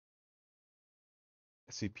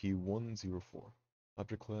SCP-104.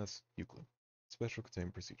 Object Class Euclid. Special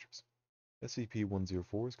Containment Procedures.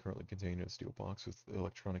 SCP-104 is currently contained in a steel box with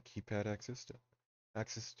electronic keypad access.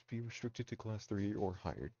 Access to be restricted to Class 3 or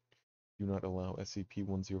higher. Do not allow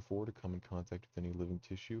SCP-104 to come in contact with any living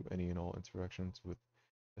tissue. Any and all interactions with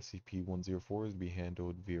SCP-104 is to be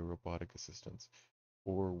handled via robotic assistance,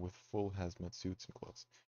 or with full hazmat suits and gloves.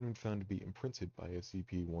 Anyone found to be imprinted by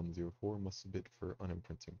SCP-104 must submit for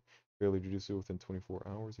unimprinting. Failure to do so within 24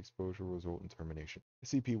 hours, exposure will result in termination.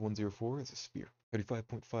 SCP-104 is a sphere,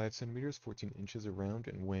 35.5 centimeters, 14 inches around,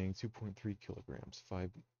 and weighing 2.3 kilograms, 5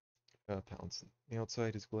 pounds. The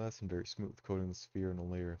outside is glass and very smooth, coating the sphere in a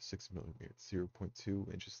layer of 6 millimeters,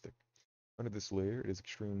 0.2 inches thick. Under this layer, it is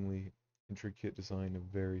extremely intricate design of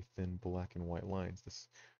very thin black and white lines. This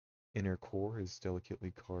inner core is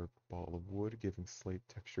delicately carved ball of wood, giving slight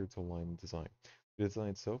texture to line and design. The design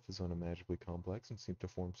itself is unimaginably complex and seems to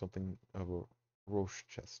form something of a roche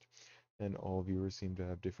chest, and all viewers seem to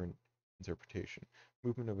have different interpretation.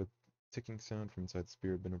 Movement of a ticking sound from inside the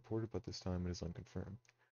sphere had been reported, but this time it is unconfirmed.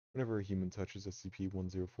 Whenever a human touches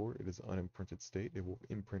SCP-104, it is unimprinted state. It will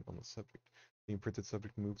imprint on the subject. The imprinted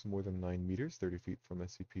subject moves more than 9 meters, 30 feet from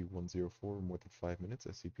SCP-104 for more than 5 minutes.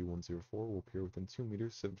 SCP-104 will appear within 2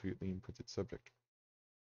 meters, 7 feet of the imprinted subject.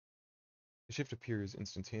 The shift appears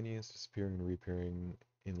instantaneous, disappearing and reappearing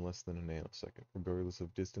in less than a nanosecond, regardless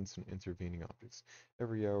of distance and intervening objects.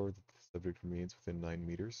 Every hour that the subject remains within 9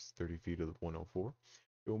 meters, 30 feet of the 104,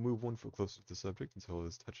 it will move 1 foot closer to the subject until it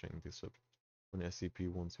is touching the subject. When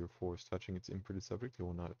SCP-104 is touching its imprinted subject, it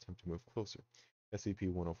will not attempt to move closer.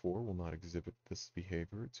 SCP-104 will not exhibit this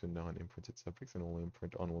behavior to non-imprinted subjects and only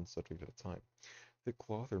imprint on one subject at a time. Thick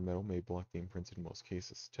cloth or metal may block the imprint in most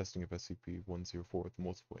cases. Testing of SCP-104 with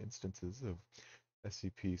multiple instances of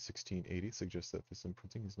SCP-1680 suggests that this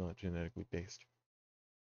imprinting is not genetically based,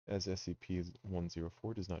 as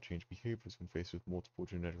SCP-104 does not change behaviors when faced with multiple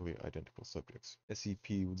genetically identical subjects.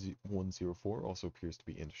 SCP-104 also appears to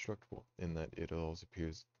be indestructible, in that it always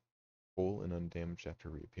appears whole and undamaged after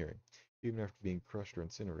reappearing. Even after being crushed or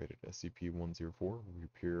incinerated, SCP-104 will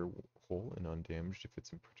reappear whole and undamaged if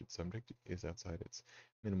its imprinted subject is outside its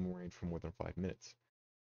minimum range for more than 5 minutes.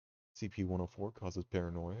 SCP-104 causes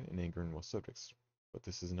paranoia and anger in most subjects, but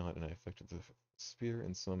this is not an effect of the sphere,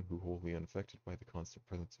 and some who wholly unaffected by the constant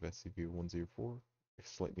presence of SCP-104 are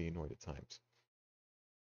slightly annoyed at times.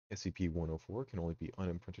 SCP-104 can only be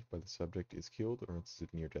unimprinted by the subject is killed or is in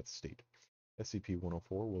near-death state. SCP-104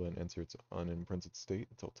 will then enter its unimprinted state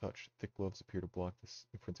until touched. Thick gloves appear to block this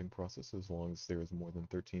imprinting process as long as there is more than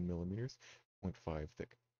 13 millimeters, 0.5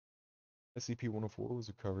 thick. SCP-104 was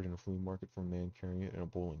recovered in a flea market from a man carrying it in a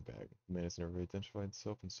bowling bag. The man has never identified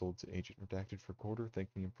himself and sold to Agent Redacted for a quarter,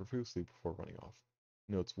 thanking him profusely before running off.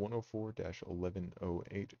 Notes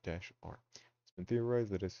 104-1108-R. It's been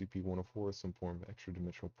theorized that SCP-104 is some form of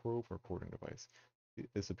extra-dimensional probe or recording device.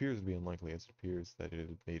 This appears to be unlikely, as it appears that it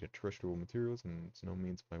is made of terrestrial materials and has no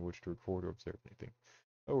means by which to record or observe anything.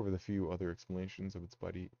 However, the few other explanations of its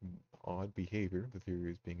odd behavior, the theory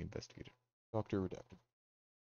is being investigated. Dr. Redacted.